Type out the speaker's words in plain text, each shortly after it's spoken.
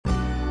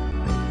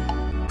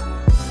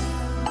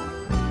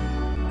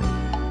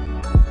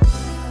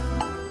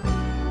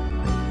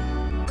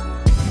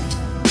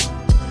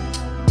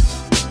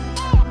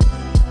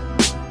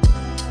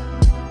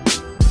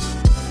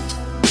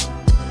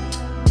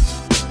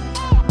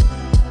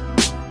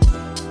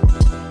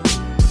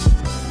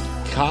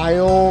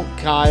Kyle,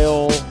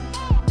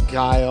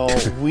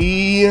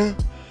 we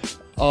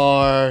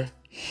are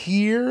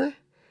here.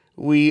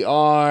 We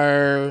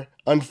are,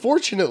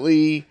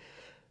 unfortunately,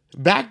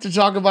 back to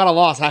talk about a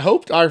loss. I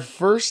hoped our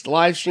first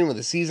live stream of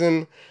the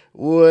season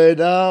would,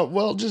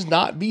 just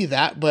not be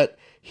that, but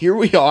here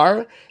we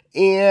are.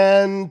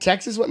 And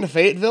Texas went to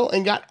Fayetteville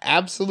and got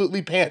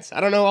absolutely pants. I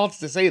don't know how else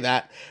to say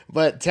that,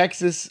 but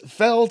Texas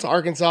fell to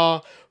Arkansas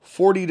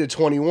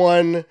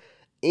 40-21,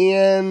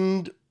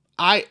 and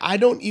I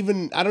don't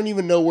even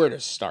know where to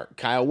start.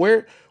 Kyle,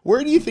 where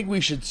do you think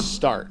we should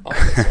start on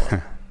this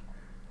one?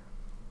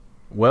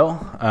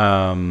 Well,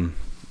 I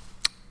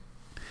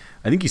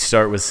think you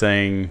start with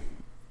saying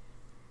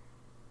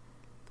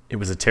it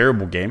was a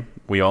terrible game.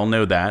 We all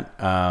know that.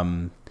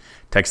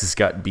 Texas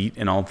got beat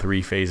in all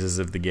three phases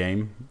of the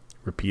game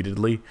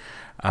repeatedly.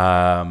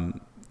 There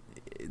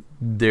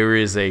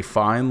is a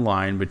fine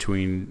line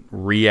between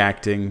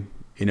reacting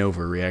and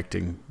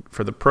overreacting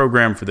for the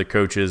program, for the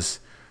coaches,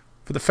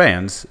 for the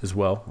fans as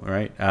well,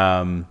 right?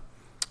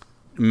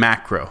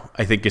 Macro,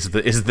 I think, is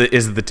the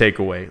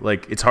takeaway.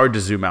 Like, it's hard to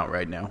zoom out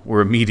right now.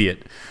 We're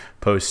immediate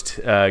post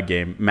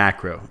game.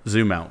 Macro,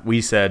 zoom out.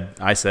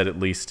 I said at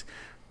least,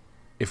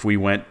 if we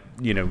went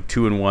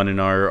 2-1 in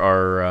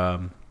our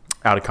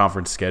out of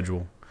conference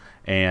schedule,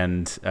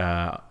 and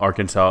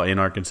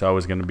Arkansas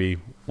was going to be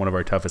one of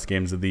our toughest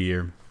games of the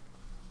year.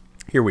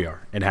 Here we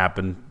are. It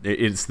happened.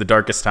 It's the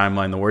darkest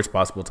timeline, the worst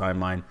possible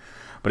timeline,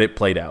 but it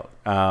played out.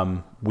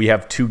 We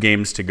have two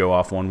games to go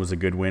off. One was a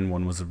good win.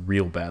 One was a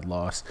real bad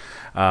loss.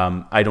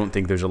 I don't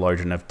think there's a large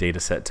enough data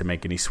set to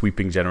make any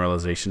sweeping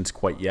generalizations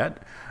quite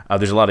yet.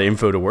 There's a lot of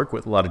info to work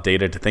with, a lot of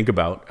data to think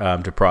about,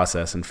 to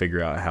process and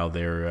figure out how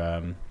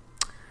they're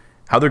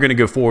going to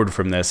go forward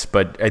from this.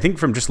 But I think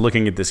from just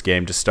looking at this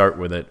game, to start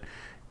with it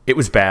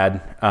was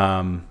bad.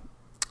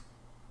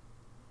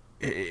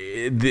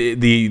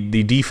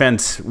 The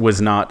defense was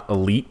not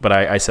elite, but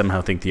I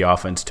somehow think the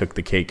offense took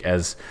the cake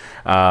as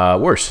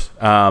worse.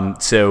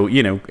 So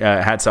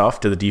hats off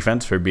to the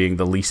defense for being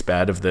the least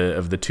bad of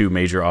the two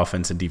major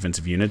offense and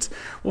defensive units.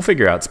 We'll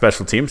figure out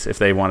special teams if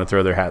they want to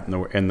throw their hat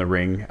in the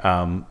ring,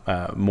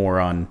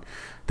 more on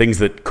things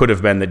that could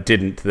have been that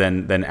didn't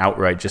than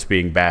outright just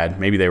being bad.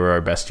 Maybe they were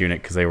our best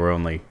unit because they were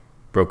only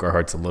broke our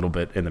hearts a little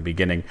bit in the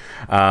beginning,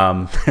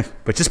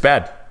 but just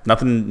bad.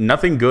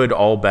 Nothing good,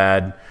 all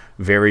bad.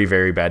 Very,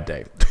 very bad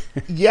day.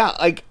 Yeah,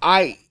 like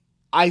I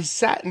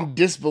sat in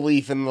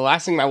disbelief, and the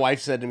last thing my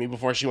wife said to me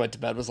before she went to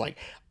bed was like,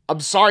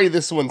 "I'm sorry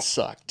this one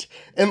sucked."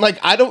 And like,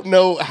 I don't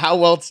know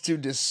how else to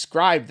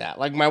describe that.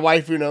 Like, my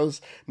wife, who knows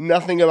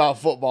nothing about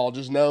football,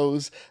 just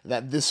knows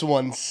that this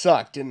one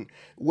sucked. And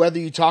whether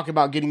you talk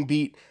about getting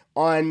beat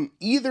on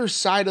either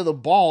side of the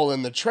ball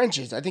in the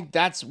trenches, I think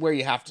that's where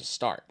you have to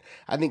start.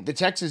 I think the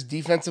Texas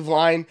defensive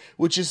line,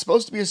 which is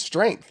supposed to be a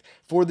strength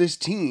for this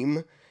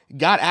team,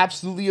 got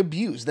absolutely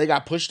abused. They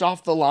got pushed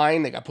off the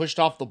line. They got pushed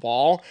off the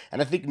ball.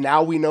 And I think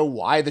now we know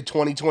why the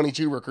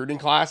 2022 recruiting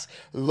class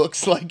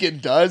looks like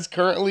it does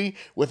currently,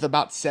 with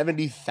about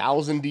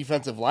 70,000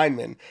 defensive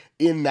linemen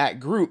in that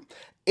group.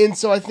 And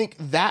so I think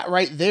that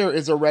right there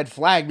is a red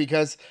flag,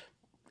 because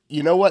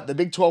you know what? The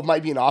Big 12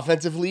 might be an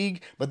offensive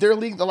league, but they're a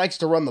league that likes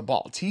to run the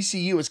ball.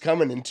 TCU is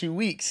coming in 2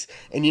 weeks.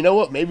 And you know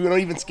what? Maybe we don't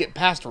even skip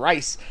past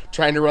Rice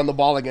trying to run the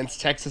ball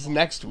against Texas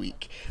next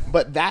week.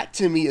 But that,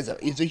 to me, is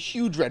a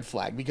huge red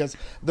flag, because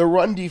the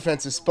run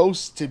defense is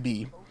supposed to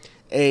be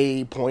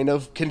a point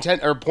of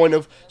content or point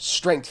of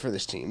strength for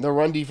this team. The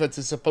run defense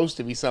is supposed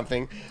to be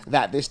something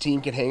that this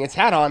team can hang its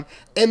hat on,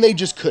 and they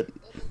just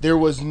couldn't. There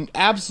was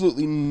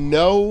absolutely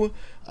no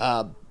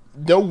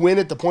win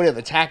at the point of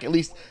attack, at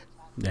least.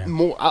 Yeah.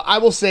 More, I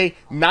will say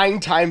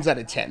 9 times out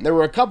of 10. There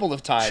were a couple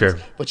of times, sure,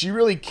 but you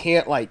really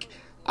can't, like,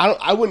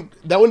 that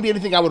wouldn't be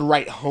anything I would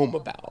write home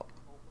about.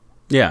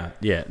 Yeah.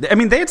 I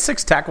mean, they had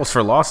 6 tackles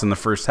for loss in the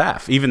first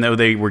half, even though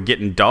they were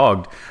getting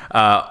dogged.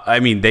 I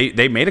mean,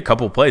 they made a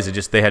couple of plays. It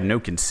just, they had no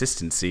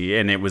consistency,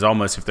 and it was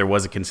almost, if there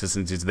was a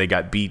consistency, they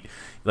got beat,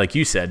 like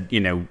you said,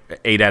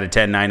 8 out of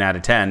 10, 9 out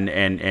of 10,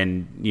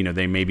 and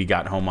they maybe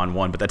got home on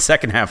one. But that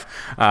second half,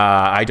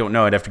 I don't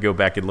know. I'd have to go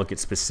back and look at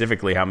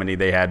specifically how many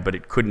they had, but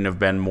it couldn't have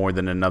been more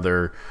than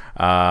another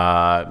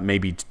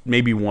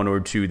maybe 1 or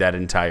 2 that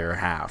entire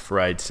half,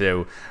 right?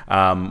 So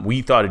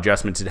we thought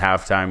adjustments at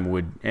halftime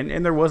would,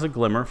 and there was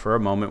a glimmer for a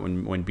moment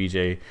when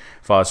BJ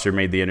Foster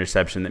made the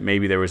interception, that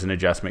maybe there was an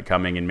adjustment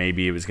coming and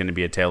maybe it was going to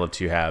be a tale of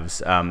two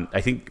halves.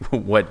 I think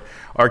what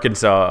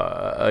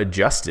Arkansas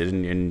adjusted,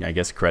 and I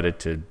guess credit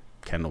to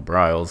Kendall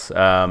Briles,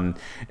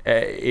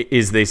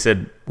 is they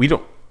said, we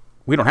don't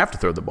have to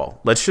throw the ball.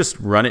 Let's just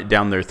run it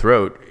down their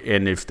throat,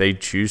 and if they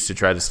choose to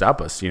try to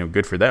stop us,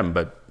 good for them,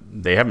 but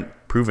they haven't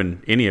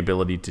proven any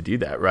ability to do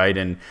that, right?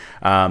 And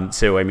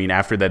so, I mean,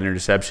 after that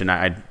interception,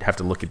 I'd have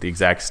to look at the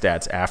exact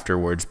stats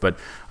afterwards, but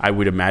I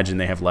would imagine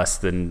they have less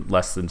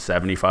than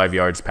 75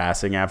 yards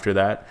passing after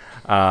that.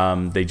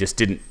 They just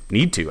didn't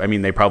need to. I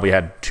mean, they probably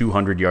had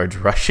 200 yards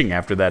rushing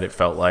after that, it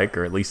felt like,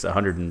 or at least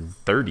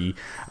 130.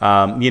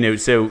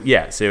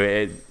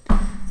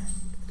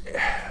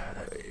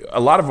 A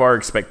lot of our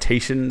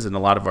expectations and a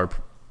lot of our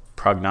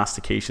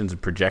prognostications and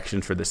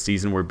projections for the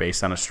season were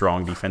based on a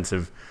strong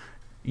defensive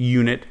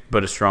unit,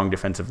 but a strong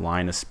defensive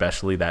line,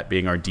 especially that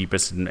being our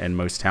deepest and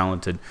most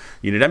talented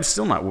unit. I'm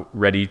still not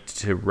ready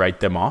to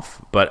write them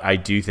off, but I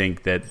do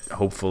think that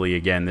hopefully,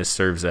 again, this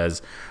serves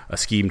as a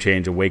scheme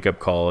change, a wake-up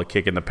call, a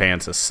kick in the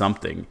pants, a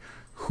something.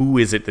 Who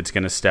is it that's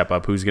going to step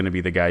up? Who's going to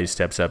be the guy who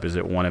steps up? Is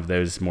it one of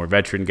those more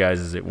veteran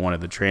guys? Is it one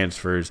of the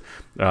transfers?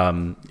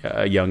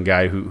 A young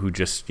guy who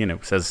just,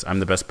 says, I'm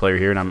the best player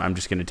here and I'm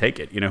just going to take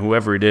it.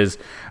 Whoever it is,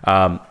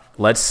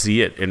 let's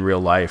see it in real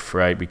life,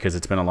 right? Because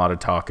it's been a lot of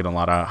talk and a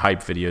lot of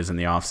hype videos in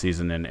the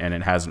offseason, and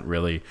it hasn't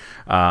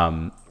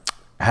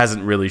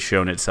really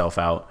shown itself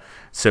out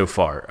so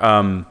far.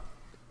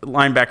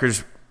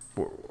 Linebackers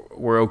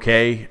were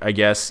okay, I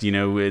guess.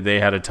 They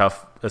had a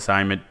tough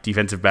assignment.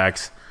 Defensive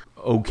backs,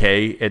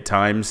 okay at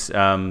times.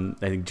 I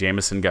think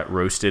Jamison got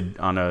roasted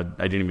on I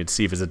didn't even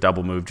see if it was a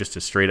double move, just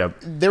a straight up.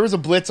 There was a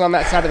blitz on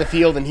that side of the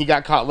field, and he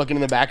got caught looking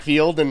in the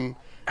backfield, and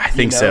I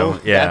think so.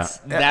 Yeah.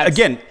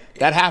 Again,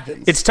 that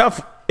happens. It's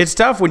tough. It's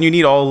tough when you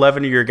need all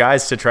 11 of your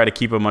guys to try to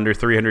keep them under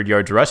 300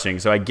 yards rushing.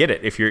 So I get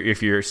it if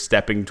you're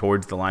stepping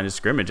towards the line of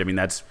scrimmage. I mean,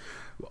 that's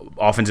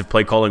offensive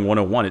play calling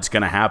 101. It's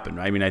going to happen.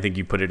 I mean, I think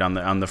you put it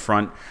on the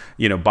front,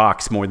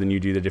 box more than you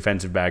do the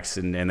defensive backs,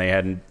 and they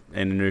had an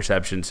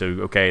interception. So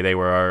okay, they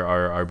were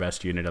our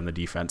best unit on the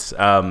defense.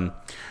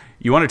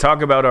 You want to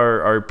talk about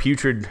our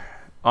putrid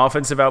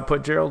offensive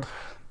output, Gerald?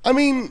 I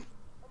mean,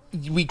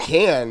 we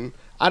can.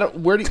 I don't.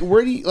 Where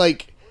do you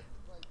like?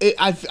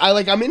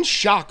 I'm in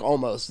shock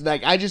almost.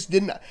 Like I just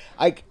didn't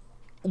like.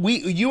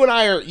 You and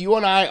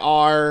I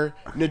are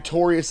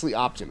notoriously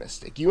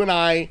optimistic. You and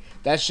I,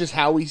 that's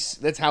how we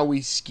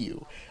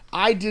skew.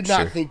 I did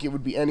not think it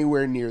would be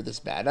anywhere near this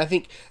bad. I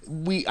think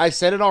I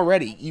said it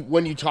already.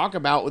 When you talk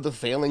about the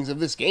failings of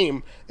this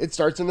game, it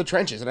starts in the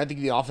trenches, and I think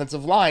the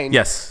offensive line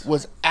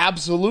was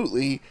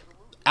absolutely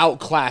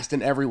outclassed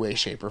in every way,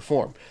 shape, or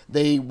form.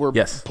 They were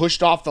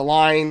pushed off the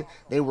line.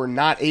 They were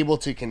not able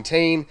to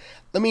contain.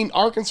 I mean,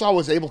 Arkansas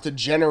was able to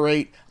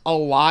generate a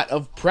lot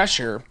of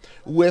pressure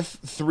with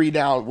three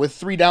down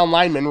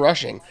linemen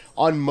rushing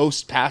on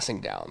most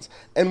passing downs.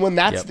 And when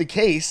that's the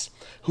case,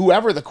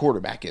 whoever the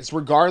quarterback is,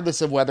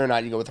 regardless of whether or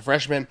not you go with the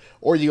freshman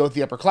or you go with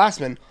the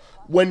upperclassman,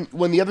 when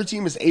the other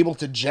team is able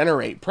to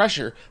generate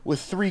pressure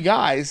with three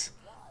guys,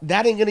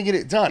 that ain't going to get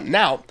it done.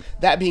 Now,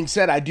 that being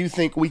said, I do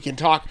think we can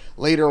talk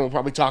later, and we'll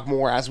probably talk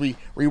more as we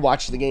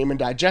rewatch the game and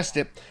digest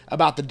it,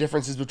 about the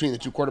differences between the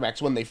two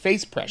quarterbacks when they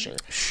face pressure.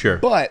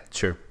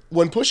 But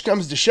when push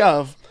comes to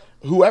shove,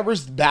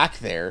 whoever's back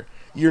there,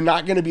 you're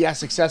not going to be as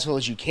successful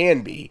as you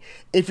can be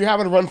if you're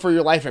having to run for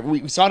your life every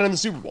week. We saw it in the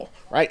Super Bowl,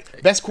 right?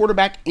 Best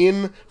quarterback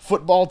in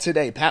football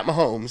today, Pat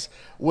Mahomes,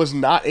 was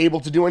not able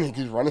to do anything.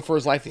 He was running for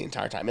his life the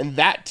entire time. And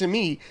that, to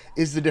me,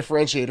 is the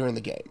differentiator in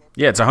the game.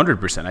 Yeah, it's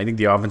 100%. I think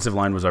the offensive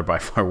line was our by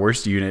far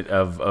worst unit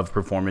of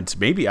performance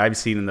maybe I've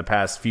seen in the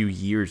past few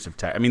years of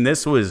time. I mean,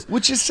 this was...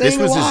 Which is saying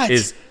a lot.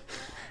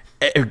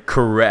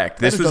 Correct.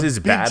 This was as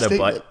bad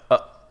statement.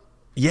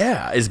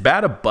 as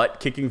bad a butt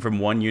kicking from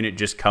one unit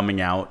just coming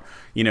out,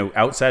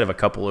 outside of a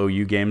couple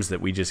OU games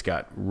that we just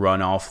got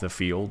run off the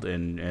field,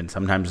 and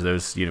sometimes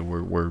those,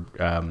 were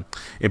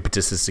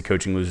impetuses to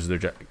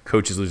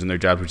coaches losing their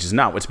jobs, which is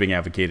not what's being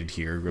advocated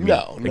here. I mean,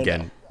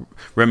 no.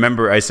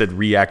 Remember I said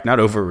react, not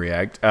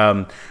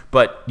overreact.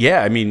 But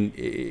yeah, I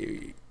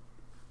mean,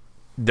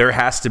 there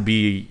has to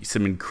be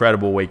some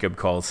incredible wake-up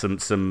calls,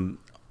 some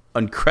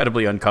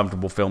incredibly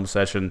uncomfortable film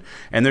session,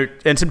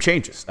 and some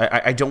changes.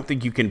 I don't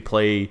think you can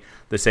play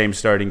the same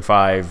starting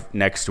five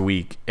next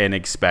week and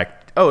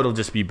expect, it'll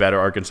just be better.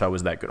 Arkansas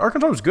was that good.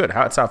 Arkansas was good.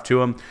 Hats off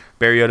to him.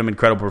 Barry Odom,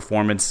 incredible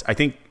performance. I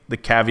think the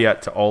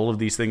caveat to all of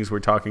these things we're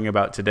talking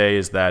about today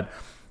is that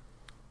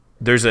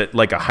there's a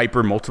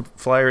hyper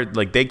multiplier.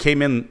 Like, they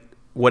came in,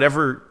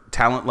 whatever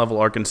talent level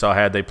Arkansas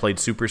had, they played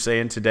Super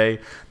Saiyan today.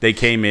 They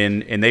came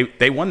in and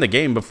they won the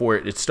game before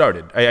it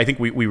started. I think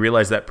we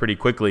realized that pretty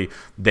quickly.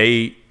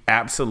 They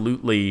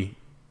absolutely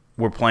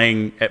were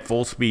playing at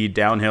full speed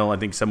downhill. I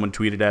think someone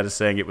tweeted at us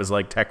saying it was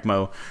like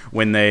Tecmo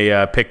when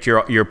they picked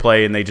your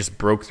play and they just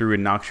broke through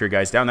and knocked your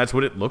guys down. That's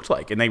what it looked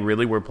like. And they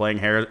really were playing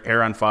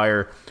hair on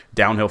fire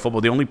downhill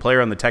football. The only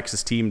player on the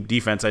Texas team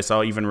defense I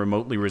saw even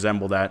remotely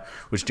resemble that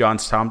was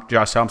Josh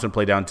Thompson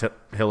play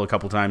downhill a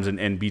couple times and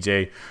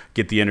BJ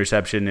get the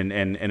interception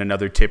and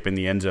another tip in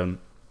the end zone.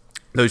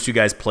 Those two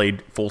guys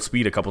played full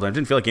speed a couple times.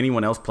 Didn't feel like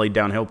anyone else played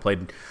downhill,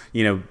 played,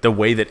 the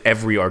way that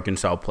every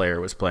Arkansas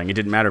player was playing. It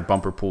didn't matter.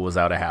 Bumper Pool was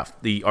out a half.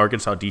 The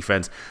Arkansas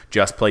defense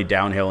just played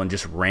downhill and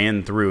just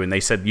ran through. And they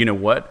said, you know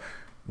what?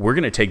 We're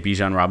going to take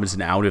Bijan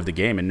Robinson out of the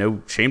game. And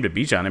no shame to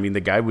Bijan. I mean,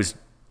 the guy was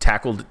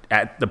tackled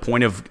at the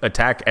point of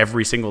attack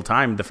every single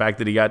time. The fact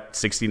that he got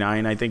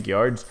 69, I think,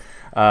 yards,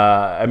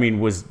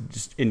 was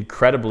just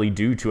incredibly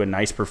due to a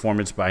nice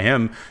performance by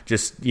him,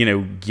 just,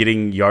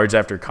 getting yards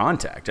after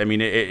contact. I mean,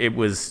 it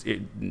was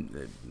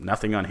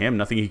nothing on him,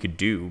 nothing he could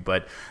do.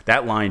 But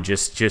that line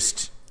just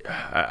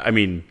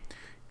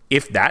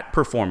if that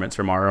performance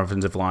from our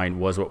offensive line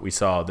was what we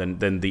saw,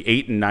 then the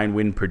 8 and 9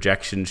 win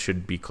projection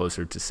should be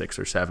closer to 6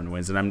 or 7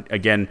 wins. And I'm,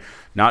 again,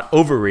 not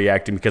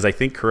overreacting because I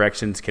think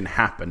corrections can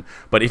happen.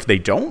 But if they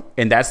don't,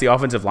 and that's the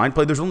offensive line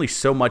play, there's only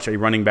so much a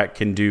running back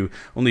can do,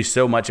 only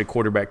so much a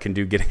quarterback can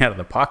do getting out of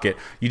the pocket.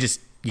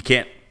 You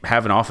can't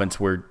have an offense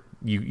where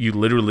you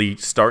literally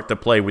start the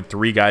play with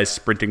 3 guys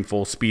sprinting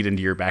full speed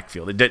into your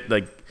backfield.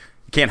 It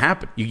can't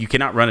happen. You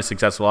cannot run a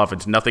successful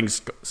offense. Nothing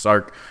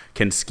Sark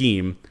can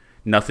scheme.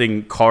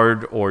 Nothing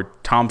Card or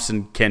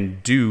Thompson can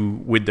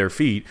do with their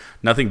feet.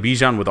 Nothing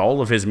Bijan with all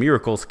of his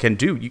miracles can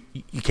do.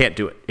 You can't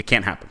do it. It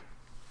can't happen.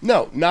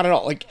 No, not at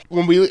all. Like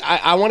when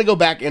I want to go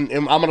back and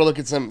I'm going to look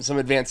at some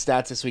advanced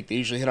stats this week. They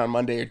usually hit on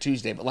Monday or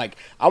Tuesday, but like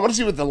I want to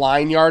see what the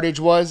line yardage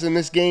was in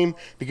this game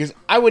because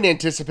I would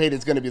anticipate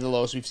it's going to be the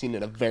lowest we've seen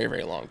in a very,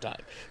 very long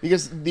time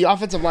because the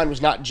offensive line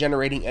was not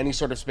generating any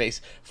sort of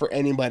space for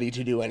anybody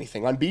to do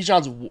anything. On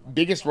Bijan's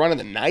biggest run of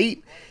the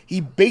night,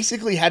 he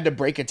basically had to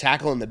break a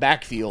tackle in the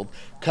backfield,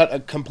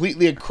 cut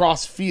completely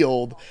across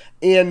field,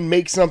 and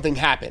make something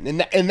happen.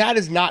 And that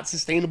is not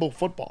sustainable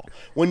football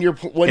when you're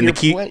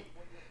playing.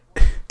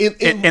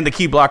 And the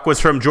key block was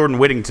from Jordan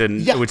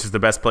Whittington, which is the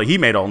best play he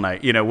made all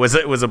night. Was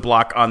a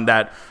block on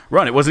that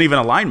run. It wasn't even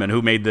a lineman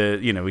who made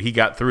he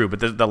got through,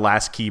 but the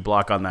last key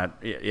block on that,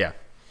 yeah.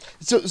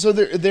 So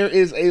there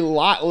is a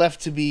lot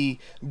left to be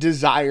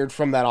desired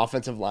from that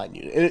offensive line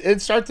unit.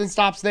 It starts and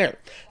stops there.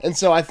 And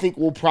so I think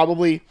we'll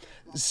probably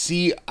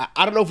see,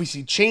 I don't know if we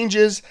see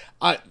changes.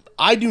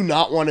 I do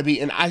not want to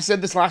be, and I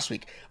said this last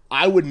week,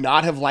 I would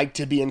not have liked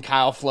to be in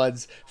Kyle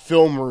Flood's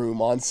film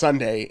room on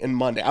Sunday and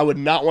Monday. I would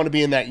not want to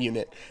be in that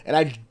unit. And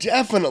I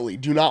definitely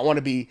do not want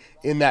to be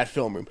in that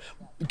film room.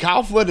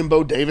 Kyle Flood and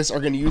Bo Davis are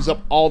going to use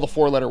up all the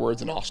 4-letter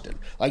words in Austin.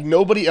 Like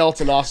nobody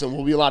else in Austin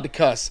will be allowed to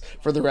cuss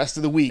for the rest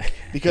of the week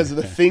because of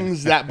the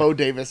things that Bo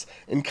Davis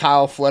and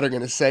Kyle Flood are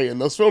going to say in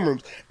those film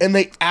rooms. And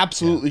they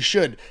absolutely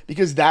should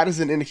because that is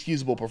an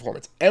inexcusable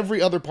performance.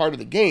 Every other part of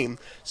the game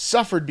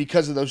suffered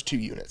because of those 2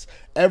 units.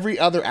 Every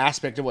other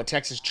aspect of what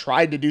Texas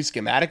tried to do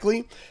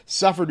schematically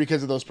suffered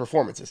because of those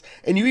performances.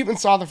 And you even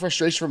saw the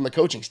frustration from the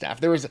coaching staff.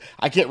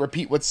 I can't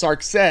repeat what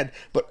Sark said,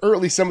 but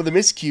early some of the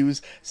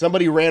miscues,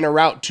 somebody ran a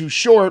route too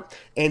short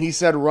and he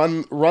said,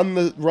 run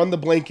the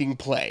blanking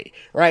play,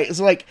 right?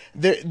 So like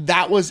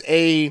that was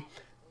a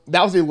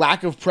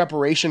lack of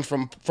preparation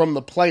from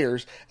the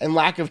players and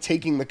lack of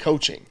taking the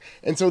coaching.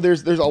 And so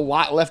there's a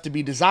lot left to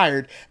be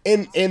desired.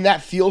 And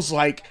that feels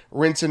like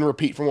rinse and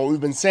repeat from what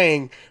we've been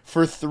saying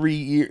for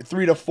 3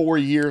 to 4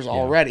 years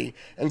already.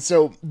 And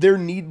so there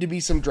need to be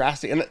some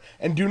drastic,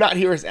 and do not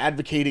hear us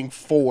advocating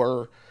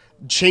for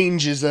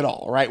changes at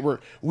all, right?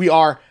 We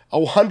are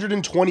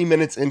 120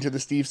 minutes into the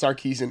Steve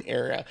Sarkisian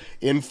era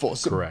in full.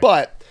 So, correct.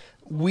 But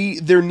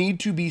there need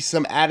to be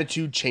some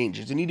attitude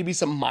changes. There need to be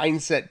some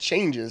mindset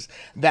changes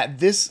that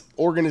this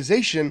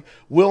organization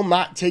will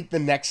not take the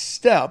next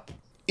step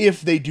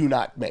if they do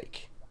not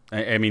make.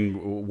 I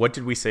mean, what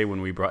did we say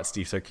when we brought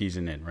Steve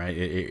Sarkisian in,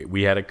 right?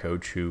 We had a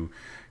coach who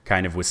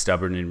kind of was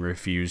stubborn and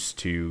refused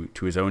to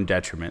his own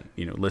detriment,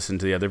 listen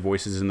to the other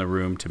voices in the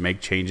room to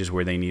make changes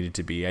where they needed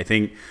to be. I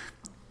think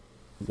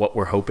what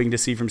we're hoping to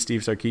see from Steve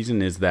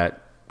Sarkisian is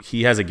that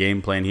he has a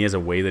game plan. He has a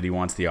way that he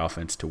wants the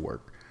offense to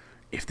work.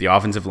 If the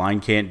offensive line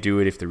can't do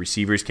it, if the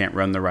receivers can't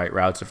run the right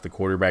routes, if the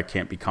quarterback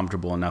can't be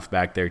comfortable enough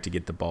back there to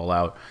get the ball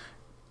out,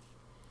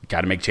 you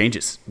got to make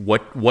changes.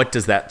 What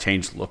does that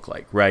change look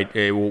like,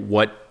 right?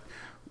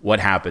 What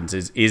happens?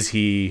 Is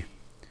he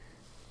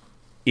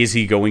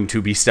going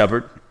to be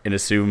stubborn and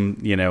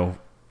assume,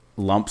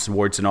 lumps,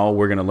 warts and all,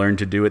 we're going to learn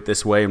to do it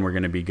this way and we're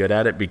going to be good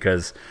at it?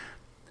 Because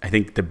I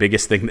think the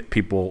biggest thing that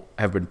people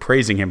have been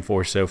praising him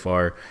for so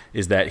far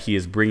is that he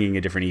is bringing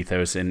a different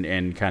ethos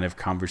and kind of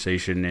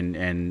conversation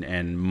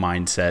and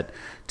mindset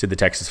to the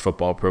Texas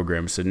football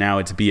program. So now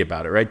it's be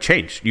about it, right?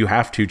 Change. You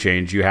have to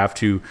change. You have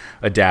to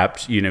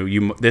adapt.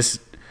 Let's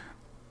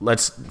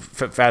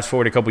fast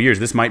forward a couple years.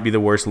 This might be the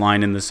worst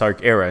line in the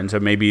Sark era. And so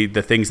maybe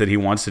the things that he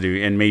wants to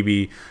do, and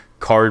maybe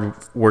Card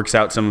works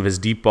out some of his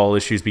deep ball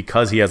issues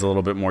because he has a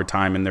little bit more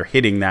time and they're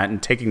hitting that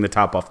and taking the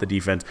top off the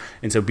defense.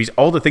 And so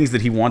all the things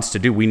that he wants to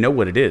do, we know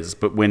what it is.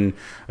 But when,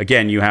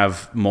 again, you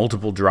have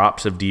multiple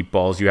drops of deep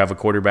balls, you have a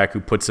quarterback who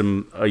puts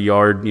him a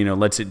yard,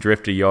 lets it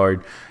drift a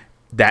yard,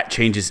 that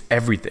changes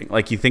everything.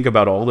 Like you think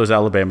about all those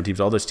Alabama teams,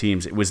 all those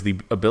teams, it was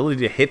the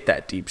ability to hit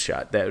that deep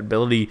shot, that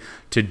ability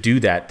to do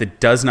that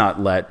does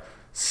not let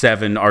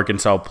 7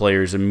 Arkansas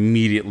players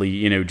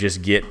immediately,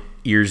 just get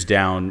ears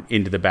down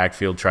into the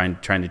backfield trying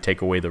to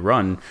take away the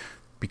run,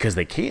 because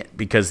they can't.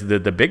 Because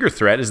the bigger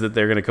threat is that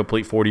they're going to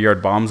complete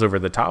 40-yard bombs over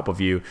the top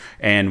of you.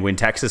 And when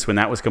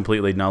that was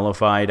completely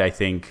nullified, I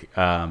think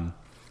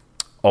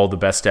all the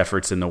best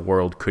efforts in the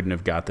world couldn't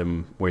have got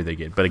them where they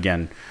did. But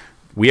again,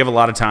 we have a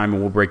lot of time,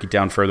 and we'll break it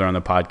down further on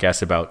the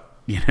podcast about,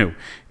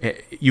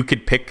 you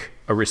could pick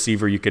a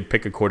receiver, you could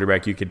pick a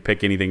quarterback, you could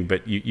pick anything,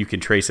 but you can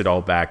trace it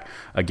all back.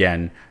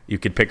 Again, you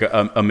could pick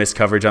a missed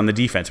coverage on the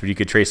defense, but you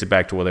could trace it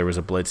back to, well, there was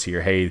a blitz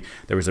here. Hey,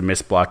 there was a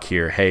missed block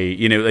here. Hey,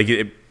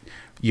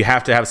 you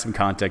have to have some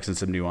context and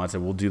some nuance,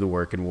 and we'll do the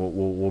work and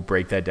we'll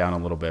break that down a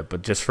little bit.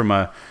 But just from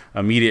a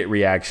immediate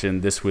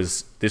reaction, this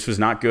was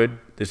not good.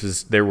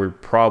 There were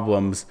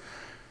problems,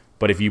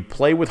 but if you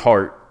play with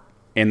heart,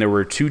 and there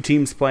were two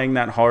teams playing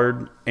that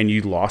hard, and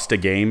you lost a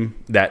game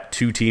that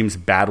two teams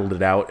battled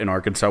it out, and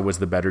Arkansas was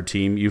the better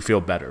team, you feel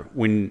better.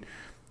 When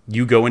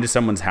you go into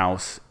someone's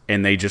house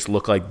and they just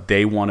look like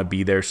they want to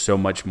be there so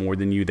much more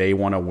than you, they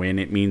want to win,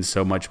 it means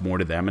so much more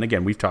to them. And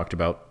again, we've talked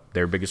about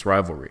their biggest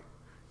rivalry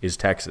is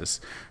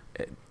Texas.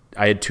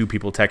 I had two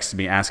people text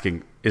me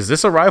asking, is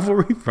this a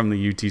rivalry from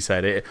the UT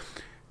side?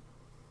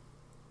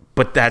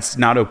 But that's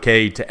not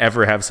okay to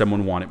ever have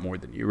someone want it more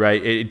than you,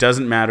 right? It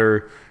doesn't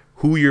matter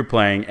who you're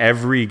playing.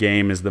 Every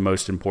game is the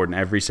most important.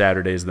 Every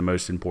Saturday is the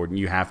most important.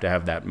 You have to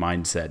have that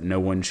mindset. No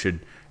one should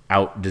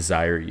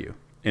out-desire you.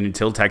 And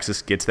until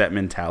Texas gets that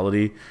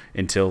mentality,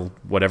 until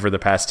whatever the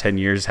past 10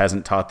 years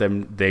hasn't taught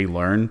them, they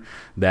learn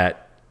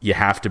that you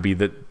have to be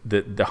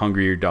the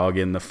hungrier dog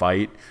in the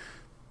fight,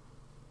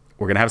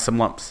 we're going to have some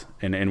lumps.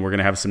 And we're going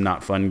to have some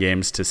not fun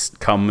games to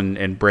come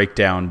and break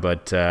down.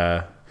 But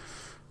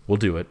we'll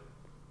do it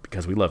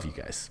because we love you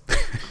guys.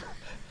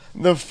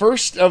 The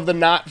first of the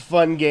not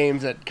fun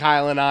games that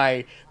Kyle and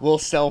I will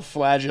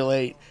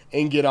self-flagellate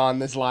and get on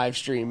this live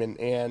stream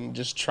and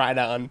just try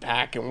to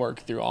unpack and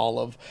work through all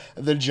of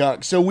the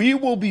junk. So we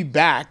will be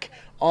back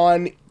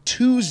on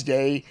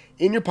Tuesday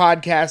in your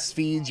podcast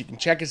feeds. You can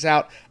check us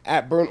out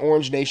at Burnt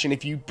Orange Nation.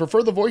 If you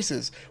prefer the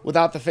voices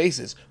without the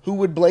faces, who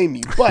would blame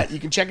you? But you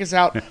can check us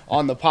out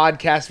on the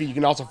podcast feed. You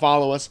can also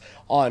follow us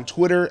on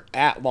Twitter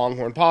at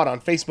Longhorn Pod,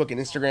 on Facebook and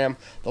Instagram,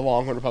 The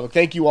Longhorn Republic.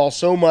 Thank you all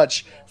so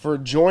much for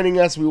joining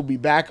us. We will be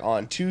back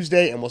on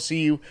Tuesday, and we'll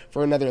see you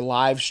for another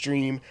live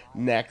stream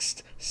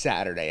next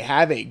Saturday.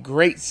 Have a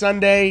great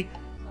Sunday,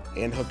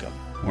 and hook 'em.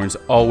 Horns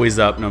always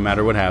up no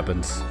matter what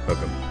happens. Hook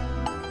 'em.